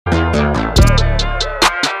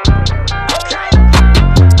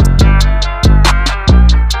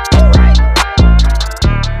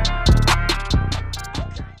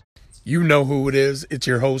You know who it is. It's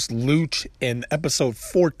your host, Luch, in episode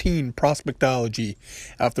 14, Prospectology,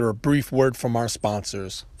 after a brief word from our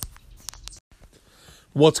sponsors.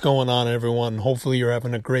 What's going on, everyone? Hopefully you're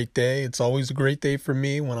having a great day. It's always a great day for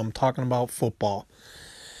me when I'm talking about football.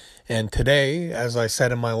 And today, as I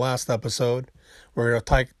said in my last episode, we're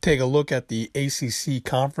going to take a look at the ACC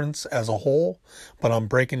Conference as a whole, but I'm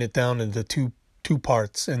breaking it down into two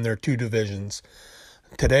parts in their two divisions.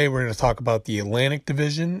 Today we're going to talk about the Atlantic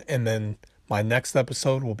Division, and then my next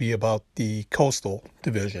episode will be about the Coastal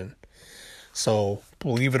Division. So,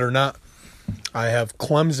 believe it or not, I have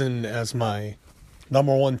Clemson as my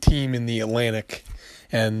number one team in the Atlantic,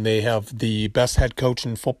 and they have the best head coach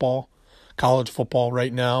in football, college football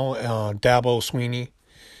right now, Dabo Swinney,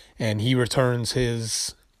 and he returns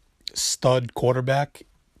his stud quarterback,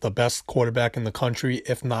 the best quarterback in the country,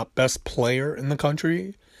 if not best player in the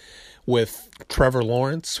country, with Trevor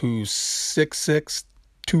Lawrence, who's 6'6",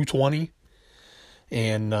 220,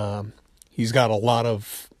 and he's got a lot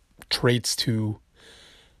of traits to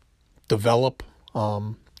develop.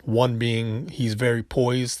 One being he's very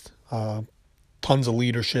poised, tons of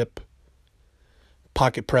leadership,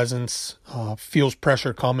 pocket presence, feels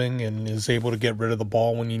pressure coming and is able to get rid of the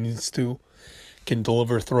ball when he needs to, can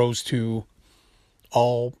deliver throws to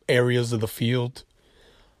all areas of the field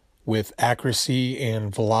with accuracy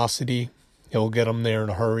and velocity. He'll get them there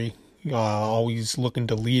in a hurry. Always looking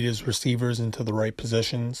to lead his receivers into the right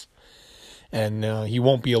positions. And he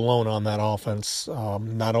won't be alone on that offense.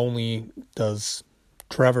 Not only does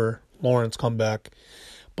Trevor Lawrence come back,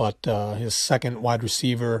 but his second wide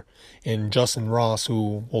receiver in Justin Ross,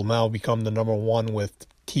 who will now become the number one with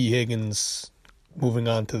T. Higgins moving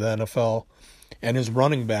on to the NFL, and his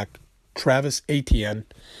running back, Travis Etienne,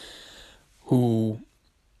 who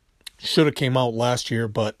should have came out last year,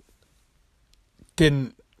 but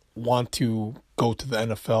didn't want to go to the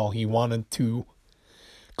NFL. He wanted to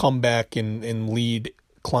come back and lead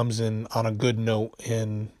Clemson on a good note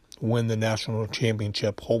and win the national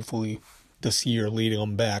championship, hopefully this year, leading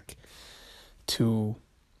them back to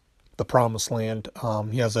the promised land.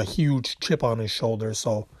 He has a huge chip on his shoulder,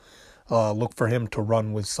 so look for him to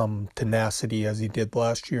run with some tenacity as he did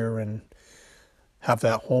last year and have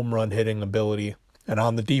that home run hitting ability. And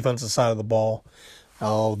on the defensive side of the ball,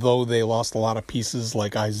 although they lost a lot of pieces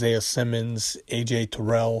like Isaiah Simmons, A.J.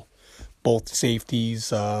 Terrell, both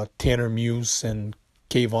safeties, Tanner Muse and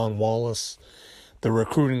Kayvon Wallace, the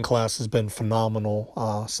recruiting class has been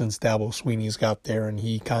phenomenal since Dabo Swinney's got there, and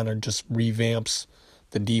he kind of just revamps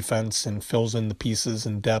the defense and fills in the pieces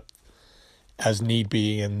in depth as need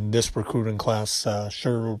be. And this recruiting class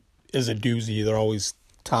sure is a doozy. They're always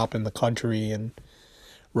top in the country and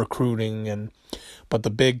recruiting, but the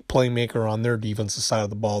big playmaker on their defensive side of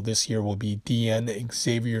the ball this year will be DN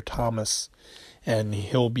Xavier Thomas, and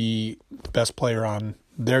he'll be the best player on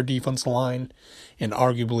their defensive line and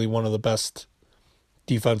arguably one of the best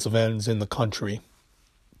defensive ends in the country,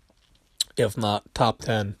 if not top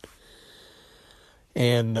 10.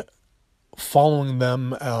 And following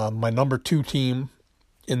them, my number 2 team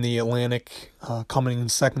in the Atlantic, coming in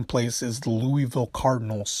second place, is the Louisville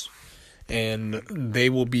Cardinals. And they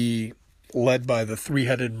will be led by the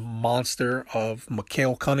three-headed monster of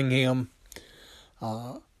Mikael Cunningham,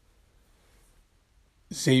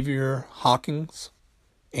 Xavier Hawkins,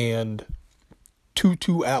 and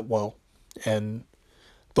Tutu Atwell. And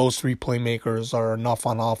those three playmakers are enough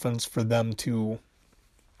on offense for them to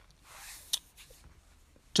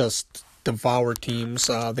just devour teams.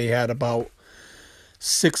 They had about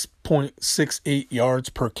 6.68 yards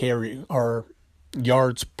per carry, or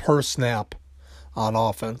yards per snap on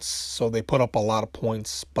offense. So they put up a lot of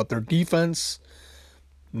points, but their defense,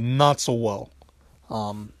 not so well.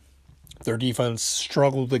 Their defense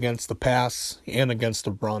struggled against the pass and against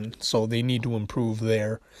the run, so they need to improve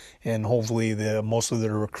there. And hopefully most of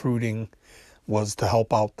their recruiting was to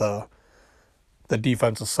help out the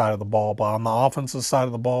defensive side of the ball. But on the offensive side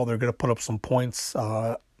of the ball, they're going to put up some points.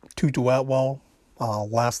 Tutu Atwell,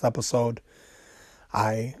 last episode,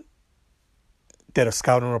 I did a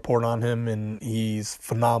scouting report on him, and he's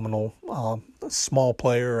phenomenal. A small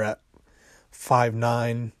player at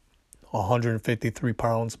 5'9", 153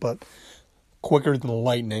 pounds, but quicker than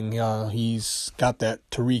lightning. He's got that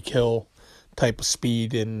Tyreek Hill type of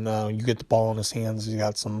speed, and you get the ball in his hands, he's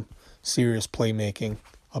got some serious playmaking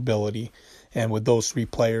ability. And with those three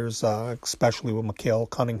players, especially with Mikael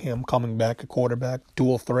Cunningham coming back at quarterback,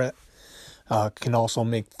 dual threat, can also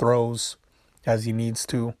make throws as he needs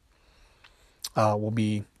to, will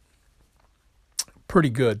be pretty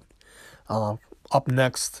good. Up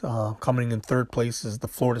next, coming in third place, is the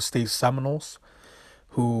Florida State Seminoles,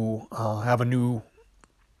 who have a new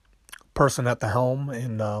person at the helm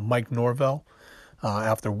in Mike Norvell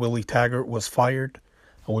after Willie Taggart was fired,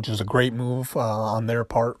 which is a great move on their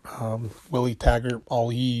part. Willie Taggart, all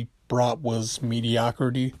he brought was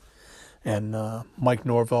mediocrity, and Mike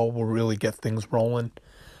Norvell will really get things rolling.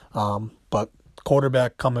 But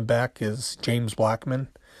quarterback coming back is James Blackman,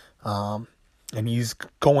 and he's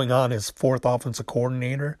going on his fourth offensive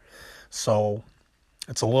coordinator, so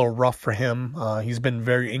it's a little rough for him. He's been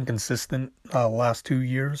very inconsistent last 2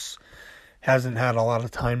 years, hasn't had a lot of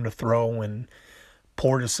time to throw, and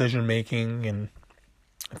poor decision making and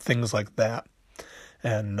things like that.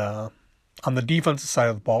 And on the defensive side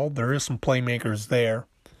of the ball, there is some playmakers there,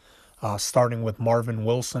 starting with Marvin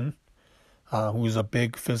Wilson, who's a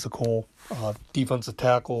big physical defensive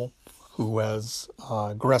tackle who has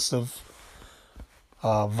aggressive,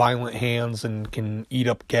 violent hands and can eat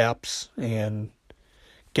up gaps and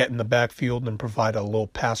get in the backfield and provide a little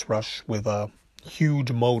pass rush with a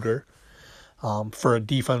huge motor. For a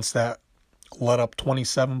defense that let up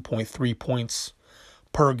 27.3 points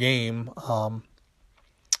per game,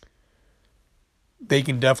 they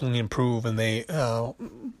can definitely improve, and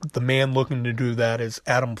the man looking to do that is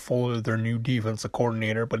Adam Fuller, their new defensive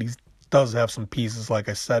coordinator, but he does have some pieces, like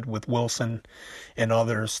I said, with Wilson and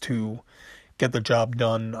others to get the job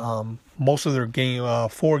done. Most of their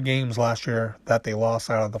 4 games last year that they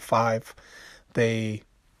lost out of the 5, they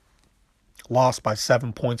lost by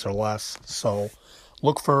 7 points or less. So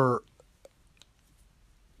look for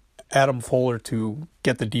Adam Fuller to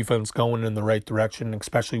get the defense going in the right direction,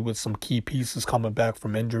 especially with some key pieces coming back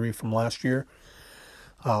from injury from last year.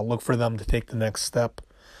 Look for them to take the next step.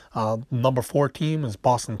 Number 4 team is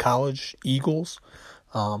Boston College Eagles.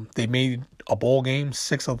 They made a bowl game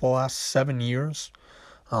 6 of the last 7 years.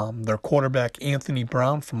 Their quarterback Anthony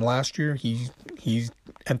Brown from last year, he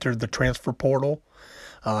entered the transfer portal.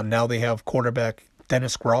 Now they have quarterback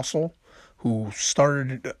Dennis Grossel, who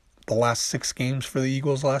started the last 6 games for the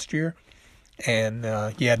Eagles last year, and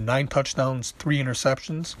he had 9 touchdowns, 3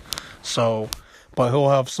 interceptions. But he'll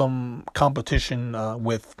have some competition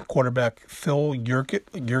with quarterback Phil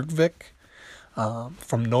Jurkovec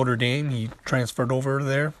from Notre Dame. He transferred over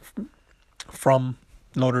there from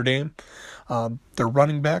Notre Dame. Their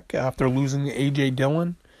running back, after losing A.J.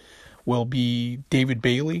 Dillon, will be David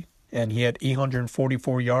Bailey, and he had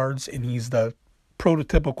 844 yards, and he's the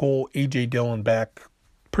prototypical A.J. Dillon back,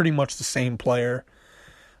 pretty much the same player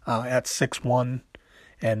at 6'1",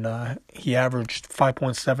 and he averaged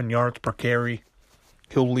 5.7 yards per carry.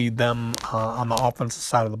 He'll lead them on the offensive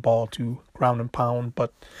side of the ball to ground and pound,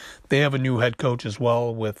 but they have a new head coach as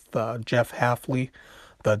well with Jeff Hafley,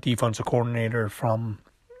 the defensive coordinator from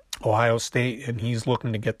Ohio State, and he's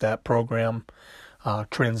looking to get that program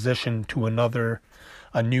transition to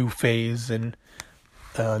a new phase and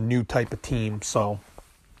a new type of team. So,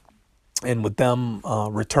 and with them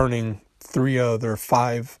returning 3 of their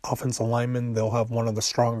 5 offensive linemen, they'll have one of the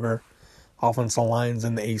stronger offensive lines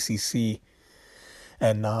in the ACC.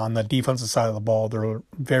 And on the defensive side of the ball, they're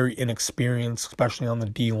very inexperienced, especially on the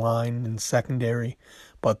D-line and secondary.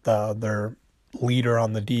 But their leader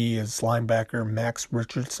on the D is linebacker Max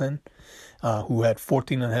Richardson, who had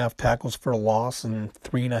 14.5 tackles for a loss and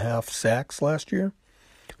 3.5 sacks last year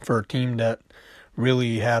for a team that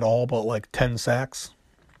really had all but like 10 sacks.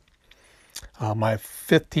 My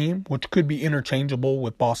 5th team, which could be interchangeable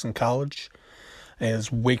with Boston College,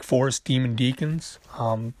 is Wake Forest Demon Deacons.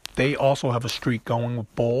 They also have a streak going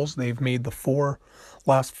with bowls. They've made the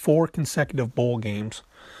last 4 consecutive bowl games.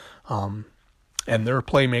 And their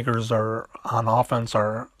playmakers on offense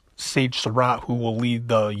are Sage Surratt, who will lead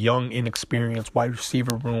the young, inexperienced wide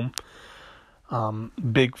receiver room.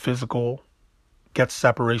 Big physical, gets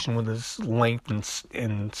separation with his length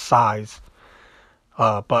and size.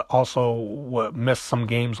 But also missed some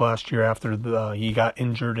games last year after he got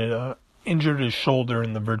injured his shoulder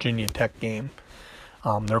in the Virginia Tech game.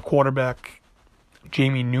 Their quarterback,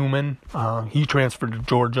 Jamie Newman, he transferred to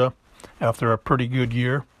Georgia after a pretty good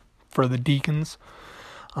year for the Deacons.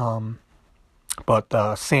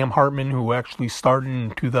 But Sam Hartman, who actually started in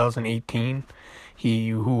 2018,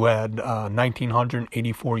 who had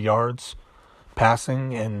 1,984 yards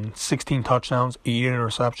passing and 16 touchdowns, 8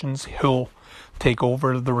 interceptions, he'll take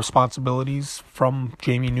over the responsibilities from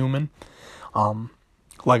Jamie Newman.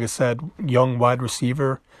 Like I said, young wide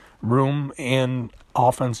receiver room and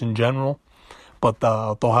offense in general. But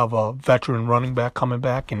they'll have a veteran running back coming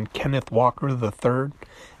back in Kenneth Walker III,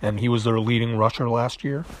 and he was their leading rusher last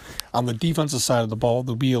year. On the defensive side of the ball,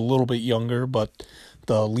 they'll be a little bit younger, but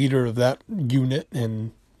the leader of that unit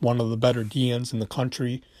and one of the better DNs in the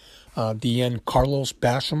country, DN Carlos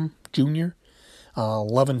Basham Jr.,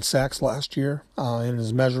 11 sacks last year. In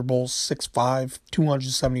his measurables, 6'5",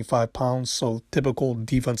 275 pounds, so typical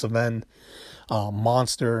defensive end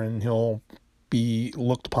monster, and he'll be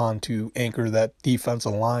looked upon to anchor that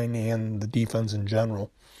defensive line and the defense in general.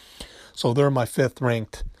 So they're my fifth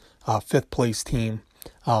place team.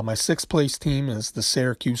 My sixth place team is the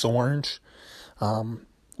Syracuse Orange.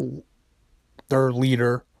 Their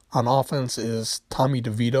leader on offense is Tommy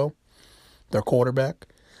DeVito, their quarterback.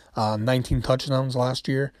 19 touchdowns last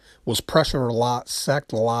year. Was pressured a lot,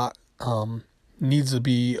 sacked a lot. Needs to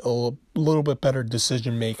be a little bit better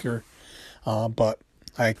decision maker. But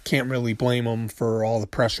I can't really blame him for all the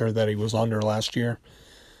pressure that he was under last year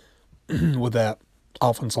with that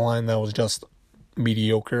offensive line that was just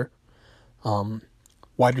mediocre.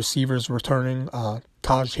 Wide receivers returning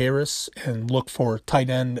Taj Harris, and look for tight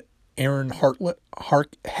end Aaron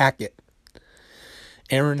Hackett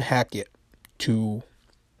to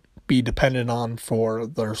be dependent on for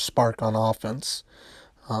their spark on offense.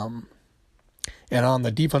 And on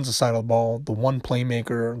the defensive side of the ball, the one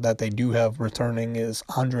playmaker that they do have returning is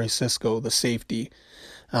Andre Cisco, the safety.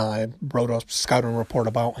 I wrote a scouting report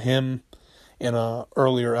about him in an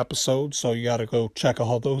earlier episode, so you got to go check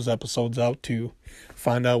all those episodes out to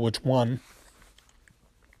find out which one.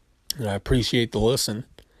 And I appreciate the listen.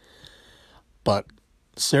 But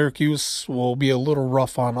Syracuse will be a little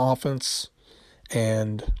rough on offense,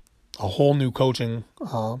 and a whole new coaches.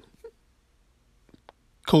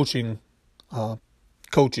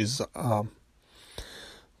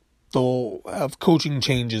 They'll have coaching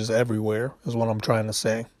changes everywhere, is what I'm trying to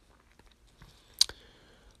say.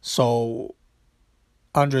 So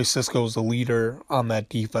Andre Cisco is the leader on that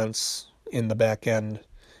defense in the back end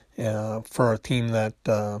for a team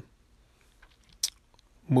that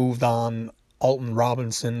moved on Alton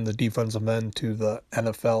Robinson, the defensive end, to the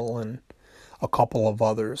NFL, and a couple of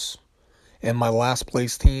others. And my last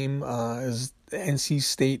place team is the NC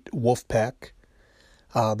State Wolfpack.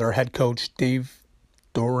 Their head coach, Dave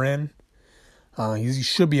Doran, he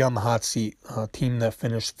should be on the hot seat. A team that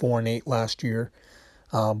finished 4-8 last year,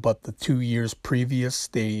 but the 2 years previous,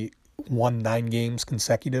 they won 9 games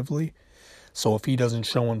consecutively. So if he doesn't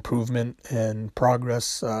show improvement and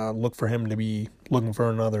progress, look for him to be looking for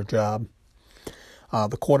another job.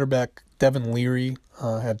 The quarterback, Devin Leary,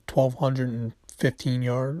 had 1,215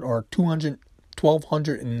 yards, or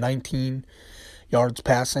 1,219 yards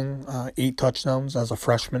passing, 8 touchdowns as a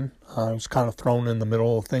freshman. He was kind of thrown in the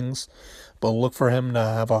middle of things. But look for him to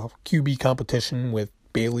have a QB competition with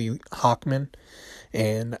Bailey Hockman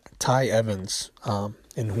and Ty Evans.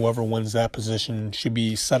 And whoever wins that position should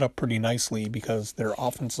be set up pretty nicely, because their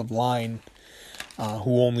offensive line,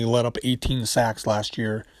 who only let up 18 sacks last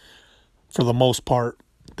year, for the most part,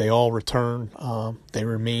 they all return. They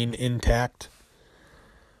remain intact.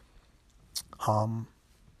 And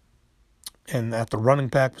at the running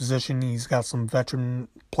back position, he's got some veteran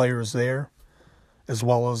players there, as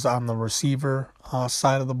well as on the receiver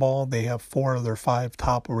side of the ball. They have 4 of their 5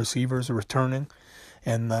 top receivers returning.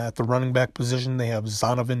 And at the running back position, they have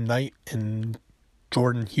Zonovan Knight and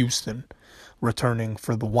Jordan Houston returning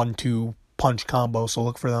for the 1-2 punch combo. So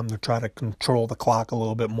look for them to try to control the clock a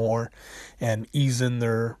little bit more and ease in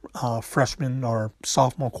their freshman or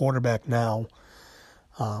sophomore quarterback now,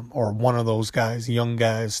 or one of those guys, young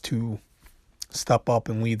guys, to step up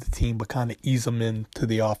and lead the team, but kind of ease them into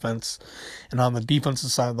the offense. And on the defensive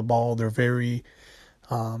side of the ball, they're very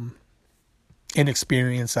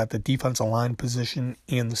inexperienced at the defensive line position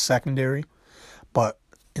and the secondary. But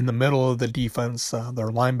in the middle of the defense, their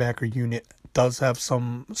linebacker unit does have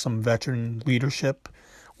some veteran leadership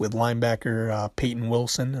with linebacker Peyton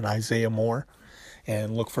Wilson and Isaiah Moore.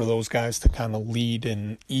 And look for those guys to kind of lead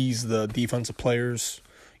and ease the defensive players,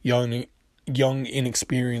 young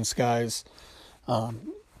inexperienced guys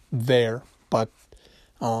there. But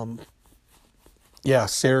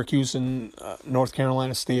Syracuse and North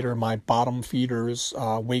Carolina State are my bottom feeders.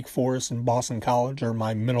 Wake Forest and Boston College are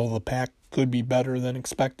my middle of the pack. Could be better than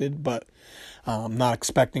expected, but I'm not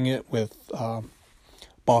expecting it with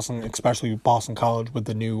Boston, especially Boston College, with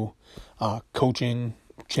the new coaching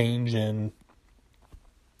change and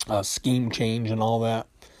scheme change and all that.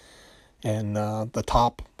 And the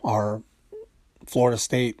top are Florida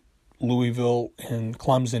State, Louisville, and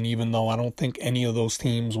Clemson, even though I don't think any of those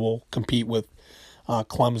teams will compete with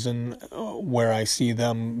Clemson, where I see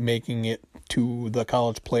them making it to the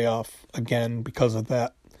college playoff again because of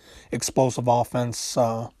that explosive offense,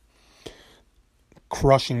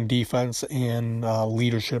 crushing defense, and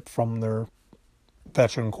leadership from their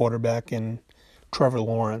veteran quarterback and Trevor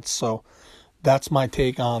Lawrence. So that's my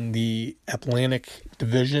take on the Atlantic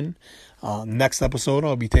Division. Next episode,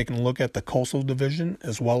 I'll be taking a look at the Coastal Division,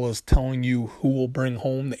 as well as telling you who will bring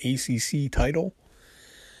home the ACC title.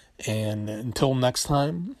 And until next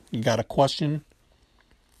time, you got a question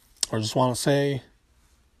or just want to say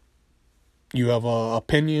you have an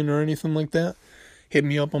opinion or anything like that, hit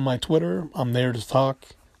me up on my Twitter. I'm there to talk.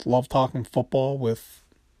 Love talking football with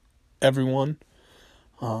everyone.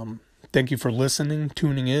 Thank you for listening,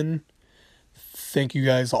 tuning in. Thank you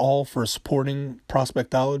guys all for supporting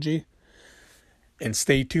Prospectology. And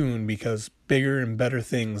stay tuned because bigger and better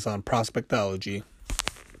things on Prospectology.